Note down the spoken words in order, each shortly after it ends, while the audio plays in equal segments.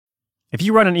If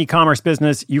you run an e-commerce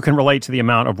business, you can relate to the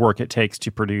amount of work it takes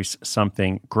to produce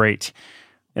something great.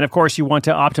 And of course, you want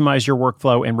to optimize your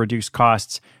workflow and reduce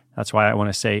costs. That's why I want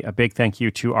to say a big thank you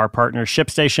to our partner,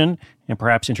 ShipStation, and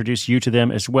perhaps introduce you to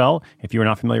them as well. If you are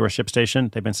not familiar with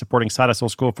ShipStation, they've been supporting Side Hustle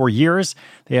School for years.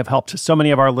 They have helped so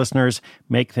many of our listeners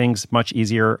make things much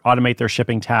easier, automate their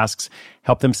shipping tasks,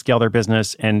 help them scale their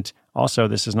business, and also,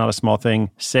 this is not a small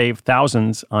thing, save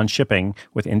thousands on shipping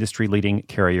with industry-leading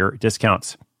carrier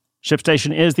discounts.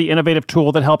 ShipStation is the innovative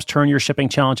tool that helps turn your shipping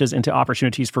challenges into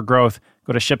opportunities for growth.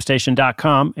 Go to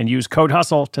ShipStation.com and use code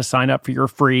HUSTLE to sign up for your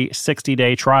free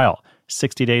 60-day trial.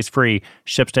 60 days free.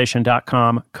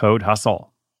 ShipStation.com, code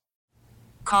HUSTLE.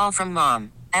 Call from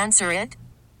mom. Answer it.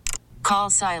 Call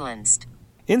silenced.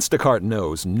 Instacart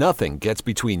knows nothing gets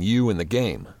between you and the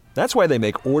game. That's why they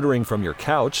make ordering from your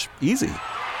couch easy.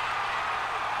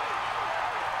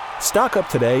 Stock up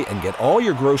today and get all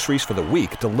your groceries for the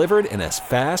week delivered in as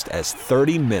fast as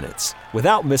 30 minutes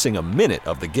without missing a minute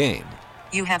of the game.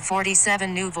 You have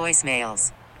 47 new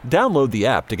voicemails. Download the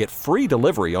app to get free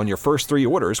delivery on your first 3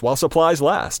 orders while supplies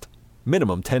last.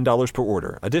 Minimum $10 per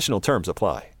order. Additional terms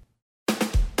apply.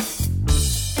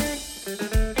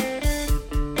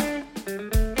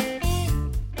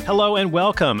 Hello and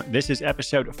welcome. This is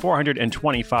episode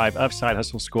 425 of Side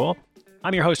Hustle School.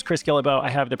 I'm your host, Chris Gillibo.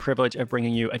 I have the privilege of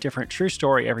bringing you a different true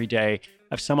story every day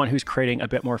of someone who's creating a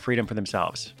bit more freedom for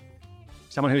themselves.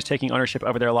 Someone who's taking ownership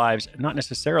over their lives, not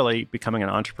necessarily becoming an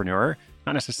entrepreneur,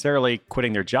 not necessarily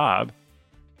quitting their job,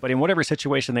 but in whatever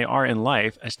situation they are in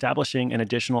life, establishing an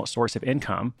additional source of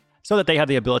income so that they have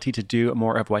the ability to do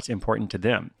more of what's important to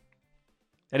them.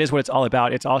 That is what it's all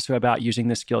about. It's also about using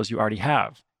the skills you already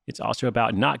have. It's also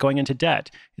about not going into debt.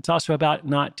 It's also about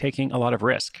not taking a lot of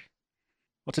risk.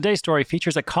 Well, today's story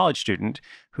features a college student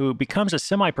who becomes a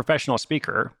semi-professional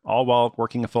speaker, all while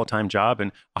working a full-time job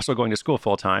and also going to school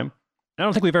full-time. I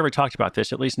don't think we've ever talked about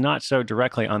this, at least not so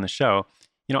directly on the show.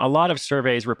 You know, a lot of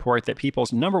surveys report that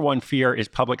people's number one fear is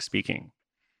public speaking,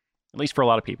 at least for a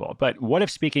lot of people. But what if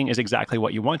speaking is exactly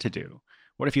what you want to do?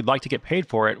 What if you'd like to get paid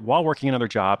for it while working another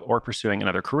job or pursuing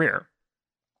another career?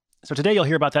 So today you'll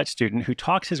hear about that student who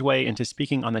talks his way into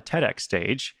speaking on the TEDx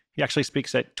stage. He actually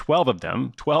speaks at 12 of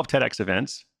them, 12 TEDx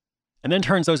events, and then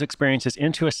turns those experiences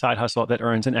into a side hustle that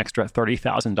earns an extra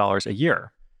 $30,000 a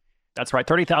year. That's right,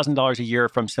 $30,000 a year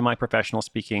from semi-professional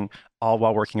speaking, all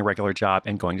while working a regular job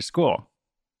and going to school.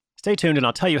 Stay tuned and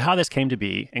I'll tell you how this came to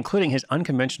be, including his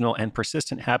unconventional and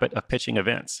persistent habit of pitching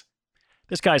events.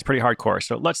 This guy is pretty hardcore,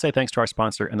 so let's say thanks to our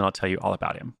sponsor and then I'll tell you all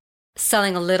about him.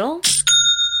 Selling a little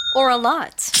or a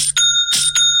lot?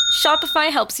 Shopify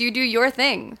helps you do your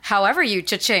thing, however you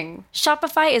cha-ching.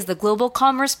 Shopify is the global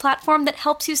commerce platform that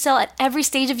helps you sell at every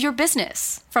stage of your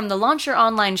business. From the launch your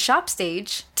online shop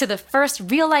stage, to the first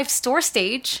real-life store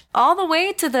stage, all the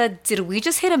way to the did we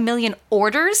just hit 1 million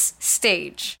orders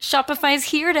stage. Shopify is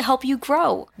here to help you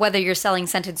grow. Whether you're selling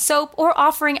scented soap or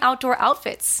offering outdoor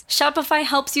outfits, Shopify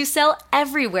helps you sell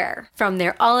everywhere. From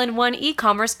their all-in-one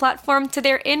e-commerce platform to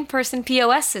their in-person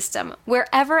POS system,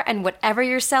 wherever and whatever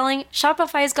you're selling,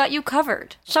 Shopify's got you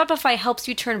covered. Shopify helps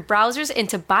you turn browsers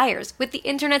into buyers with the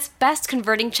internet's best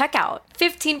converting checkout.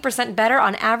 15% better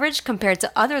on average compared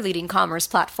to other leading commerce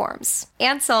platforms.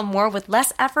 And sell more with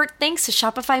less effort thanks to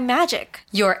Shopify Magic,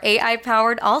 your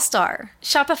AI-powered all-star.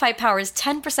 Shopify powers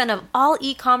 10% of all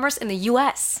e-commerce in the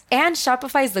US. And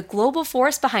Shopify is the global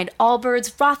force behind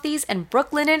Allbirds, Rothy's, and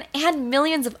Brooklinen, and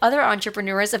millions of other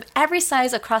entrepreneurs of every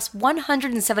size across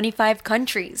 175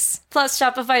 countries. Plus,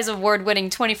 Shopify's award-winning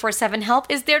 24/7 help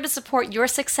is there to support your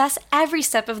success every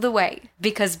step of the way.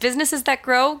 Because businesses that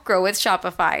grow, grow with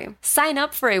Shopify. Sign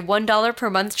up for a $1 per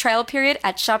month trial period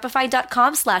at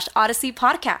shopify.com/Odyssey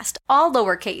Podcast, all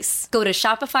lowercase. Go to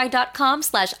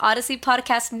shopify.com/Odyssey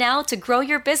Podcast now to grow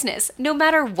your business, no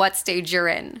matter what stage you're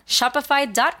in.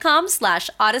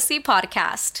 Shopify.com/Odyssey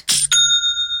Podcast.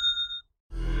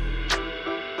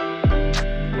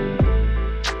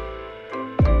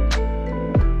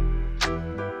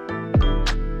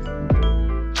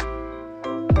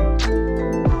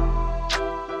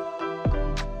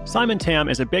 Simon Tam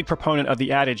is a big proponent of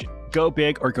the adage, go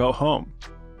big or go home.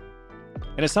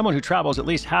 And as someone who travels at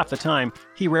least half the time,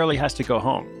 he rarely has to go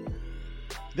home.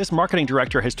 This marketing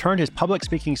director has turned his public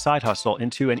speaking side hustle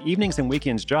into an evenings and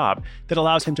weekends job that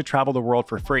allows him to travel the world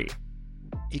for free.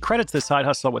 He credits this side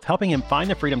hustle with helping him find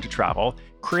the freedom to travel,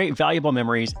 create valuable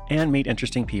memories, and meet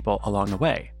interesting people along the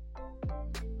way.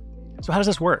 So how does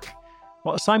this work?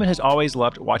 Well, Simon has always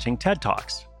loved watching TED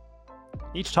Talks.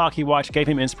 Each talk he watched gave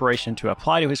him inspiration to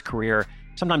apply to his career,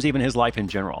 sometimes even his life in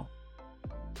general.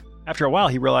 After a while,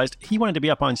 he realized he wanted to be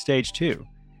up on stage too.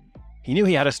 He knew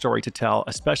he had a story to tell,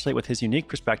 especially with his unique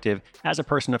perspective as a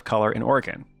person of color in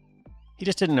Oregon. He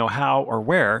just didn't know how or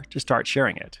where to start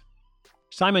sharing it.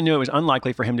 Simon knew it was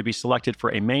unlikely for him to be selected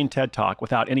for a main TED Talk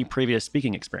without any previous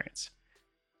speaking experience.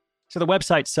 So the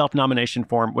website's self-nomination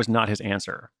form was not his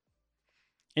answer.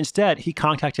 Instead, he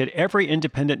contacted every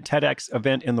independent TEDx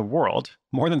event in the world,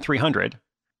 more than 300.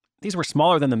 These were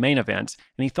smaller than the main events,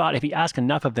 and he thought if he asked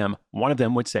enough of them, one of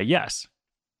them would say yes.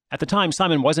 At the time,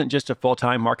 Simon wasn't just a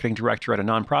full-time marketing director at a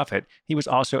nonprofit, he was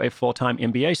also a full-time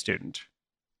MBA student.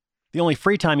 The only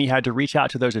free time he had to reach out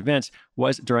to those events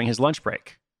was during his lunch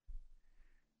break.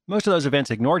 Most of those events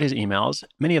ignored his emails,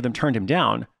 many of them turned him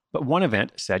down, but one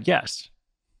event said yes.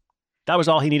 That was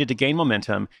all he needed to gain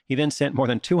momentum. He then sent more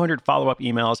than 200 follow-up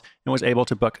emails and was able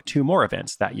to book 2 more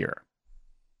events that year.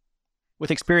 With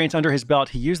experience under his belt,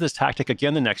 he used this tactic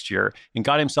again the next year and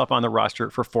got himself on the roster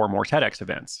for 4 more TEDx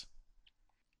events.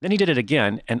 Then he did it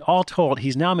again, and all told,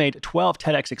 he's now made 12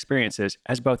 TEDx experiences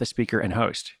as both a speaker and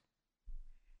host.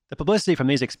 The publicity from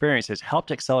these experiences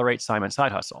helped accelerate Simon's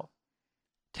side hustle.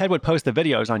 TED would post the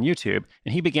videos on YouTube,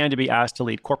 and he began to be asked to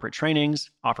lead corporate trainings,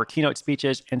 offer keynote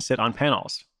speeches, and sit on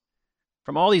panels.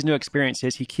 From all these new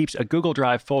experiences, he keeps a Google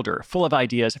Drive folder full of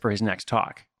ideas for his next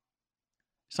talk.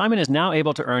 Simon is now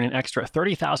able to earn an extra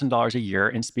 $30,000 a year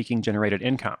in speaking-generated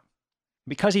income.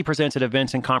 Because he presents at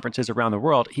events and conferences around the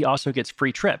world, he also gets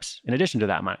free trips in addition to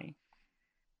that money.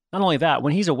 Not only that,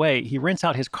 when he's away, he rents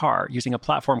out his car using a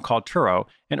platform called Turo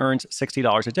and earns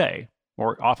 $60 a day,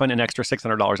 or often an extra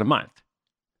 $600 a month.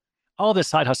 All of this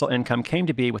side hustle income came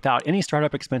to be without any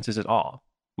startup expenses at all,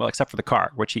 well, except for the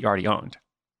car, which he already owned.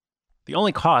 The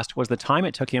only cost was the time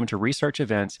it took him to research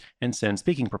events and send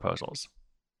speaking proposals.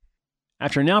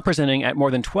 After now presenting at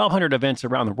more than 1,200 events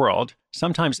around the world,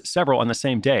 sometimes several on the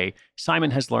same day,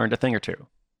 Simon has learned a thing or two.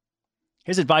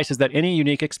 His advice is that any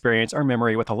unique experience or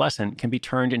memory with a lesson can be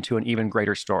turned into an even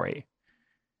greater story.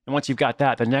 And once you've got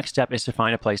that, the next step is to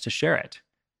find a place to share it.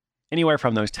 Anywhere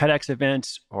from those TEDx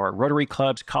events or Rotary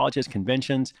clubs, colleges,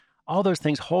 conventions, all those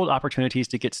things hold opportunities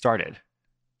to get started.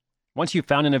 Once you've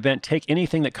found an event, take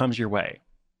anything that comes your way.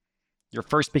 Your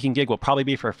first speaking gig will probably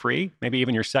be for free, maybe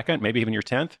even your second, maybe even your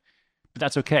 10th. But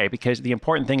that's okay, because the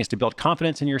important thing is to build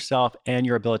confidence in yourself and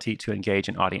your ability to engage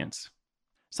an audience.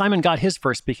 Simon got his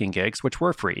first speaking gigs, which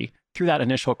were free, through that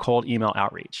initial cold email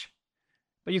outreach.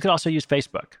 But you could also use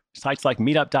Facebook, sites like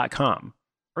meetup.com,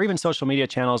 or even social media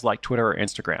channels like Twitter or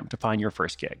Instagram to find your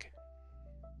first gig.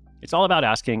 It's all about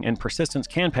asking, and persistence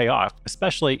can pay off,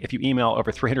 especially if you email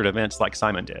over 300 events like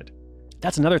Simon did.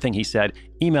 That's another thing he said,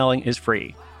 emailing is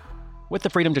free. With the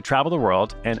freedom to travel the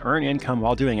world and earn income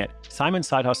while doing it, Simon's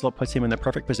side hustle puts him in the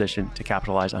perfect position to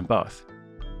capitalize on both.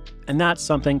 And that's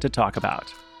something to talk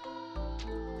about.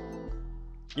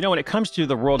 You know, when it comes to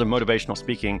the world of motivational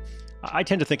speaking, I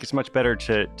tend to think it's much better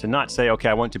to not say, okay,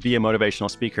 I want to be a motivational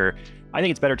speaker. I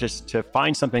think it's better to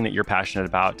find something that you're passionate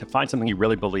about, to find something you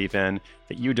really believe in,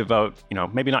 that you devote,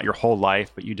 maybe not your whole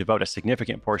life, but you devote a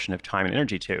significant portion of time and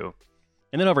energy to.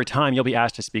 And then over time, you'll be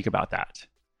asked to speak about that.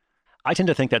 I tend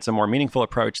to think that's a more meaningful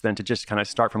approach than to just kind of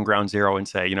start from ground zero and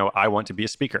say, I want to be a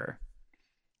speaker.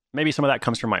 Maybe some of that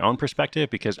comes from my own perspective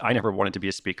because I never wanted to be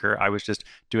a speaker. I was just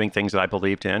doing things that I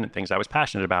believed in and things I was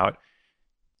passionate about.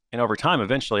 And over time,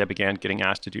 eventually, I began getting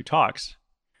asked to do talks.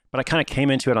 But I kind of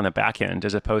came into it on the back end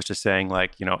as opposed to saying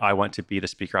I want to be the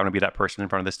speaker. I want to be that person in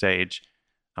front of the stage.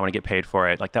 I want to get paid for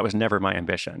it. That was never my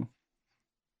ambition.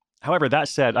 However, that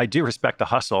said, I do respect the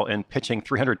hustle in pitching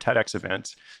 300 TEDx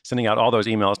events, sending out all those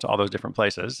emails to all those different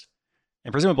places.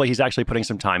 And presumably he's actually putting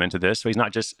some time into this. So he's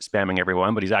not just spamming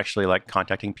everyone, but he's actually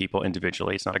contacting people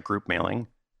individually. It's not a group mailing.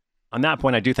 On that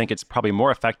point, I do think it's probably more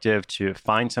effective to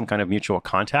find some kind of mutual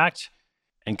contact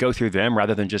and go through them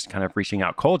rather than just kind of reaching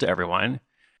out cold to everyone.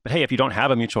 But hey, if you don't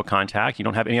have a mutual contact, you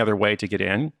don't have any other way to get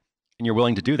in, and you're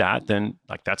willing to do that, then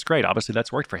that's great. Obviously,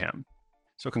 that's worked for him.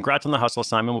 So congrats on the hustle,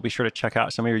 Simon. We'll be sure to check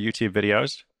out some of your YouTube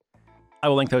videos. I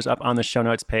will link those up on the show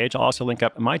notes page. I'll also link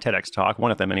up my TEDx talk, one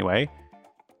of them anyway.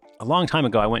 A long time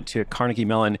ago, I went to Carnegie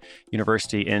Mellon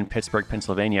University in Pittsburgh,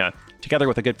 Pennsylvania, together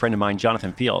with a good friend of mine,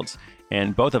 Jonathan Fields,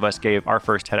 and both of us gave our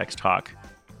first TEDx talk.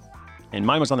 And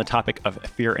mine was on the topic of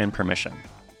fear and permission.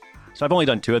 So I've only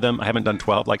done 2 of them. I haven't done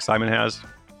 12 like Simon has.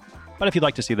 But if you'd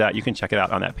like to see that, you can check it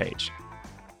out on that page.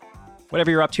 Whatever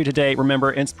you're up to today,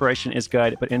 remember, inspiration is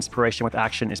good, but inspiration with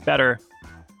action is better.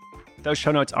 Those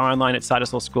show notes are online at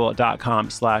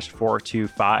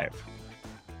sidehustleschool.com/425.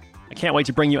 I can't wait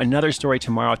to bring you another story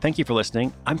tomorrow. Thank you for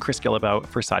listening. I'm Chris Guillebeau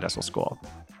for Side Hustle School.